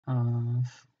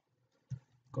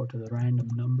Go to the random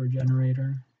number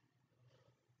generator.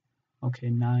 Okay,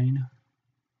 9.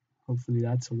 Hopefully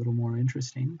that's a little more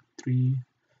interesting. 3,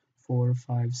 4,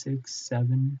 5, 6,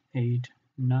 7, 8,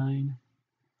 9.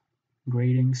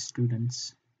 Grading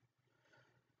students.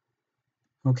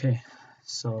 Okay,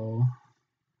 so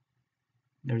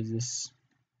there's this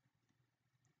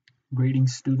grading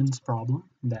students problem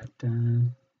that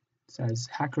says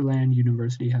HackerRank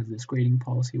University has this grading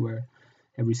policy where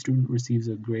every student receives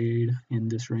a grade in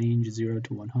this range 0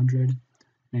 to 100.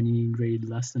 Any grade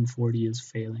less than 40 is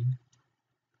failing.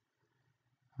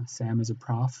 Sam is a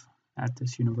prof at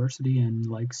this university and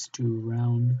likes to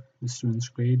round the students'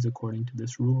 grades according to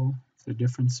this rule. If the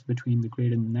difference between the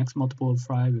grade and the next multiple of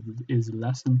 5 is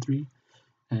less than 3,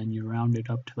 then you round it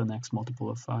up to the next multiple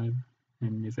of 5.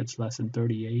 And if it's less than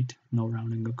 38, no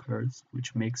rounding occurs,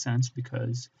 which makes sense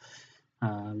because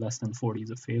less than 40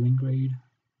 is a failing grade.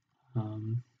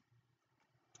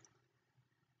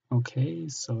 Okay,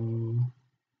 so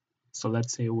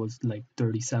let's say it was like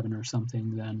 37 or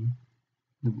something, then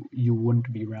you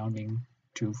wouldn't be rounding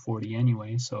to 40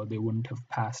 anyway, so they wouldn't have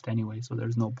passed anyway, so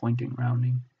there's no point in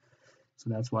rounding. So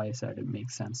that's why I said it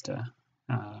makes sense to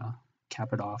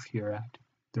cap it off here at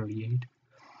 38.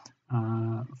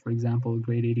 For example,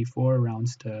 grade 84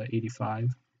 rounds to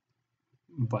 85,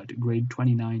 but grade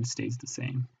 29 stays the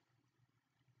same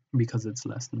because it's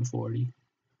less than 40.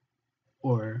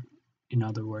 Or, in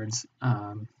other words,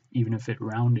 even if it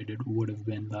rounded, it would have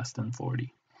been less than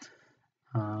 40.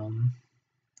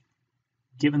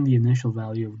 Given the initial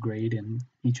value of grade in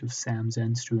each of Sam's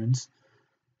n students,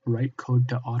 write code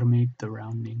to automate the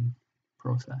rounding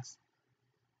process.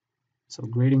 So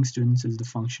grading students is the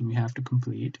function we have to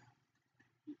complete.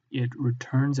 It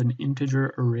returns an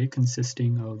integer array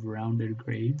consisting of rounded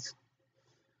grades.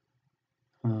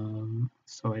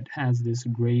 So it has this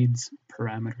grades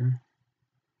parameter.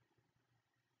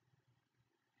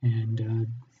 And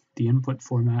the input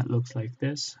format looks like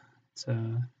this. It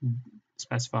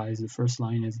specifies the first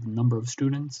line is the number of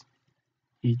students.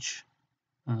 Each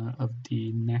of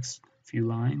the next few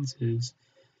lines is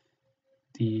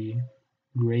the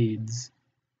grades.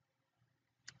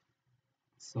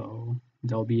 So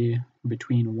there'll be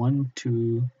between 1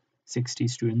 to 60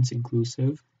 students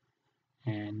inclusive,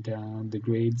 and the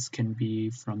grades can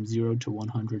be from 0 to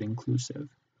 100 inclusive.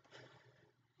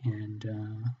 And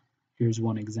here's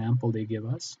one example they give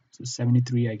us. So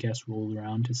 73, I guess we'll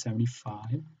round to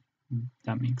 75.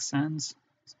 That makes sense.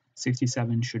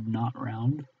 67 should not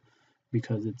round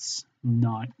because it's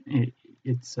not,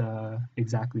 it's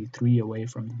exactly 3 away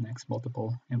from the next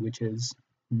multiple, and which is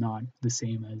not the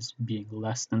same as being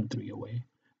less than 3 away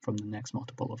from the next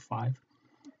multiple of 5.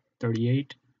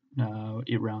 38,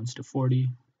 it rounds to 40.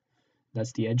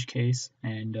 That's the edge case,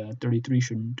 and 33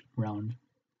 shouldn't round,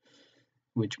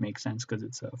 which makes sense because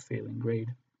it's a failing grade.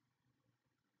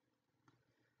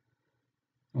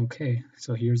 Okay,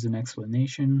 so here's an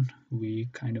explanation. We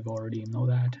kind of already know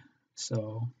that.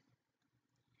 So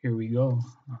here we go.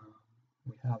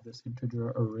 We have this integer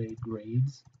array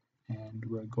grades, and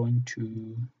we're going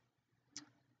to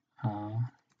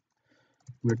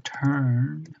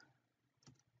return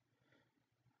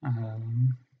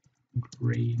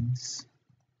grades.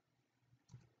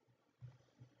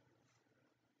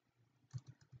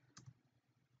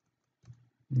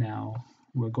 Now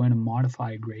we're going to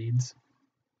modify grades,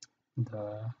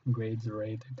 the grades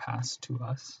array they pass to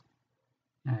us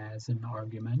as an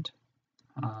argument.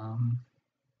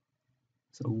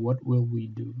 So what will we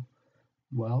do?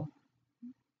 Well,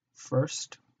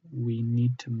 first we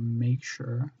need to make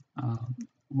sure,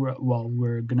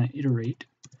 we're gonna iterate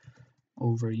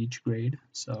over each grade.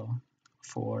 So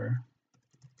for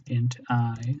int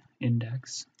I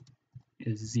index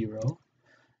is 0,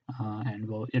 and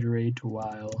we'll iterate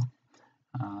while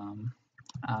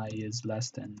I is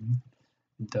less than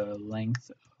the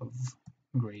length of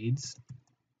grades.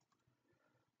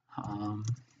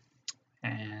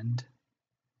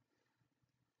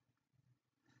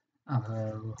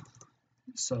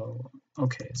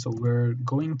 So we're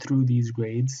going through these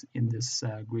grades in this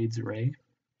grades array,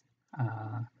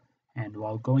 and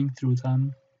while going through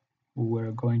them,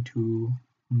 we're going to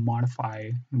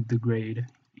modify the grade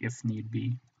if need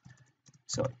be.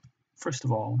 So first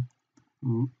of all,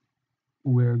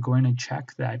 we're going to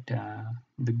check that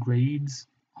the grades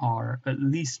are at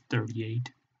least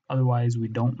 38, otherwise we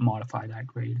don't modify that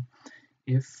grade.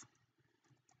 If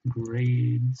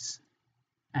grades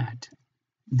at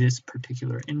this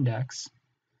particular index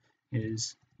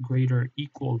is greater or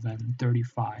equal than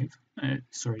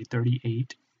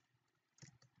 38,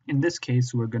 in this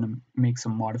case we're going to make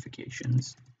some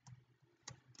modifications.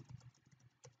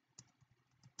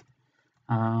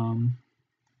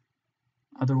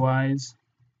 Otherwise,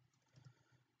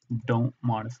 don't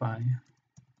modify.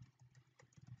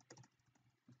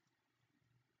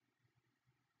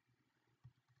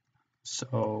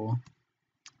 So,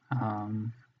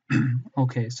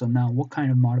 okay, so now what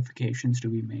kind of modifications do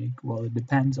we make? Well, it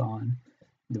depends on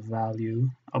the value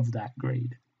of that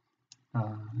grade.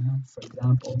 For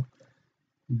example,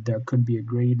 there could be a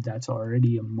grade that's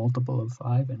already a multiple of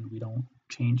 5 and we don't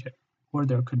change it. Or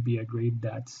there could be a grade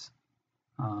that's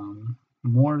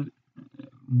more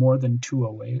than 2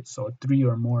 away, so 3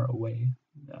 or more away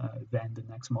than the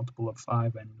next multiple of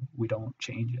 5 and we don't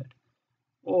change it.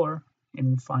 Or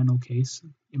in final case,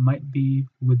 it might be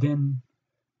within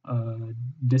a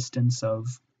distance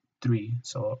of 3,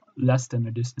 so less than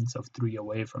a distance of 3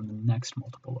 away from the next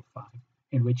multiple of 5,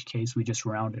 in which case we just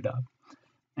round it up.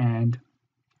 And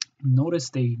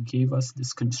notice they gave us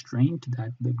this constraint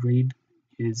that the grade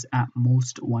is at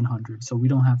most 100, so we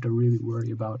don't have to really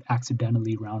worry about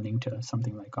accidentally rounding to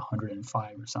something like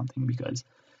 105 or something, because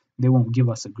they won't give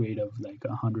us a grade of like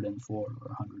 104 or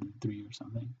 103 or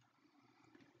something.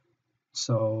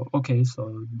 So okay,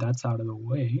 so that's out of the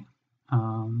way.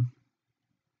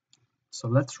 So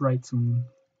let's write some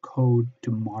code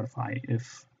to modify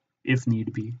if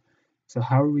need be. So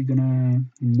how are we gonna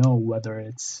know whether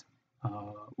it's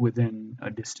within a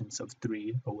distance of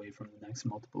 3 away from the next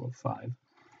multiple of 5?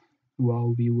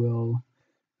 Well,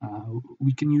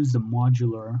 we can use the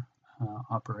modular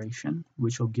operation,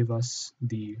 which will give us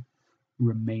the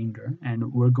remainder,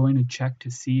 and we're going to check to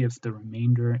see if the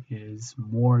remainder is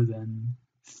more than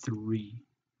 3.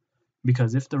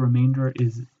 Because if the remainder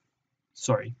is,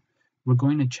 we're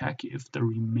going to check if the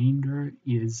remainder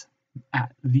is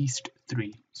at least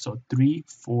 3. So 3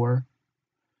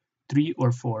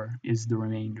 or 4 is the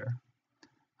remainder,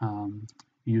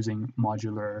 using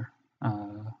modular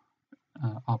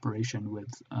operation with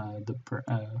the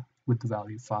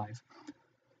value 5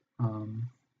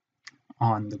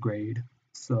 on the grade.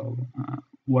 So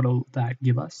what'll that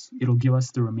give us? It'll give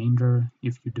us the remainder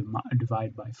if you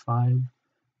divide by 5.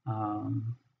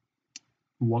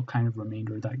 What kind of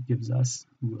remainder that gives us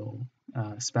will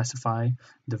specify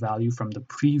the value from the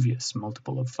previous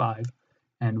multiple of 5,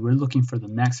 and we're looking for the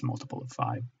next multiple of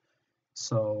 5.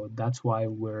 So that's why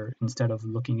we're, instead of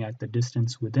looking at the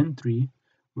distance within 3,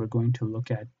 we're going to look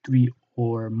at 3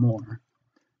 or more,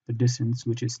 the distance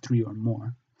which is 3 or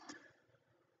more.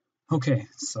 Okay,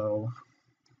 so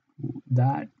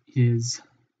that is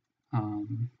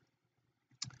an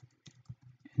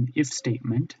if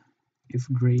statement. If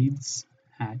grades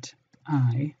at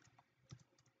I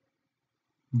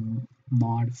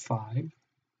mod 5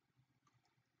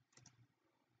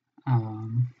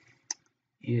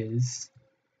 is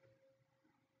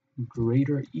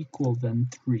greater or equal than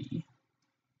 3,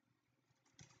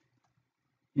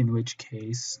 in which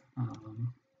case,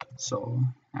 so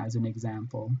as an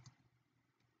example,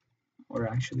 or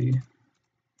actually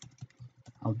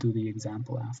I'll do the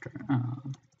example after.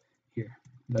 Here,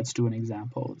 let's do an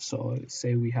example. So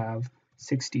say we have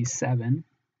 67,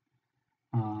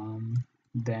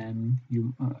 then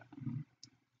you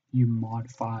mod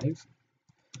 5,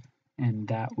 and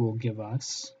that will give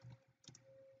us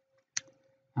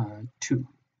 2,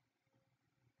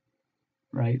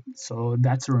 right? So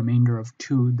that's a remainder of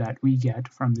 2 that we get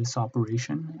from this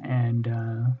operation, and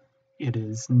it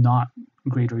is not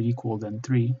greater or equal than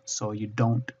 3, so you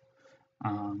don't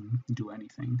do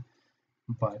anything.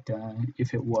 But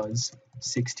if it was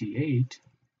 68,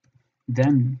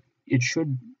 then it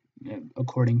should,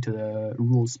 according to the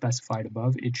rules specified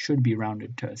above, it should be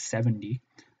rounded to 70.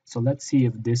 So let's see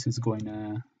if this is going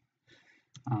to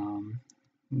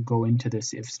go into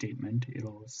this if statement,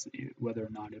 whether or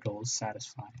not it'll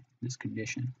satisfy this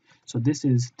condition. So this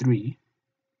is 3,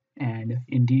 and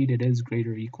indeed it is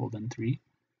greater or equal than 3.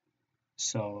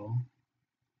 So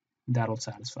that'll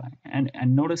satisfy. And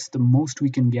notice the most we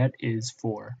can get is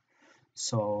 4.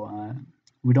 So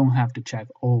we don't have to check,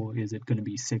 oh, is it going to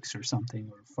be 6 or something,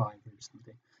 or 5 or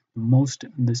something. The most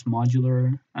this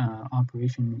modular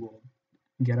operation will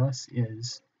get us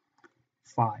is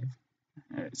 5.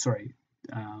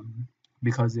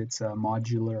 Because it's a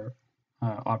modular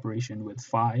operation with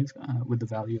 5, with the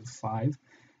value of 5,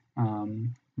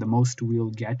 the most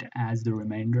we'll get as the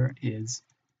remainder is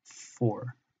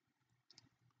 4.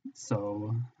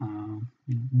 So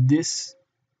this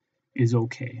is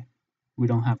okay. We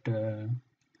don't have to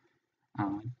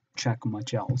check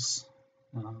much else.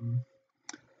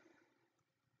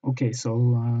 Okay,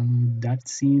 so that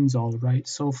seems all right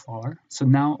so far. So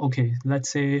now, okay,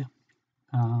 let's say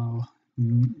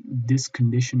this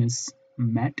condition is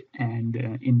met, and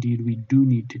indeed we do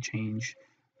need to change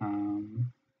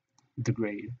the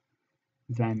grade.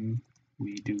 Then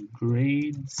we do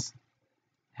grades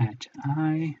at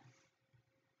I,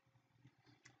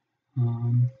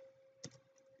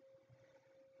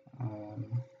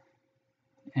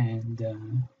 and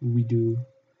we do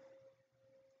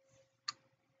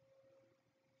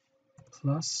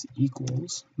plus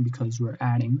equals because we're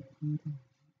adding,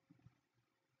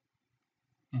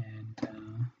 and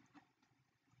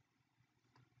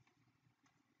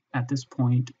at this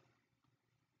point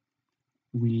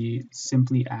we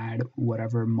simply add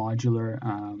whatever whatever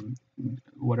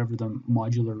the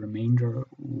modular remainder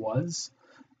was,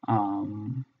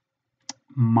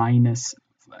 minus,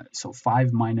 so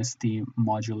 5 minus the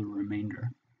modular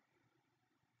remainder.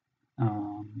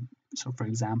 So for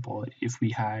example, if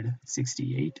we had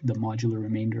 68, the modular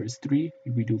remainder is 3.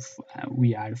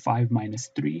 We add 5 minus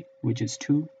 3, which is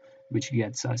 2, which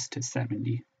gets us to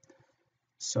 70.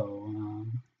 So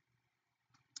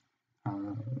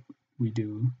we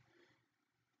do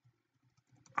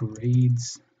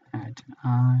grades at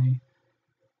I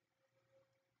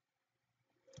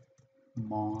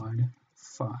mod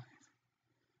 5.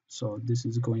 So this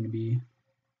is going to be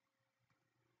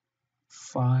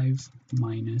 5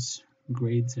 minus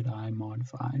grades at I mod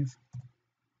 5,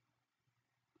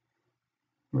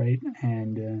 right?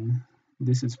 And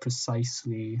this is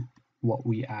precisely what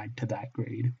we add to that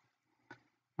grade.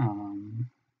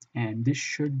 And this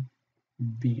should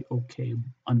be okay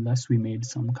unless we made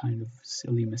some kind of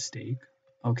silly mistake.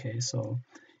 Okay, so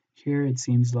here it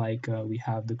seems like we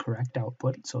have the correct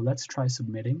output. So let's try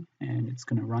submitting, and it's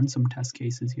going to run some test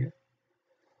cases here.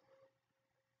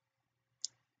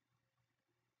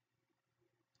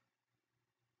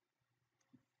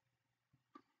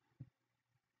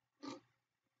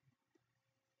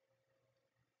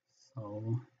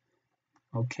 So,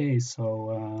 okay,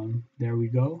 so there we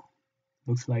go.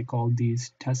 Looks like all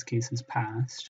these test cases passed.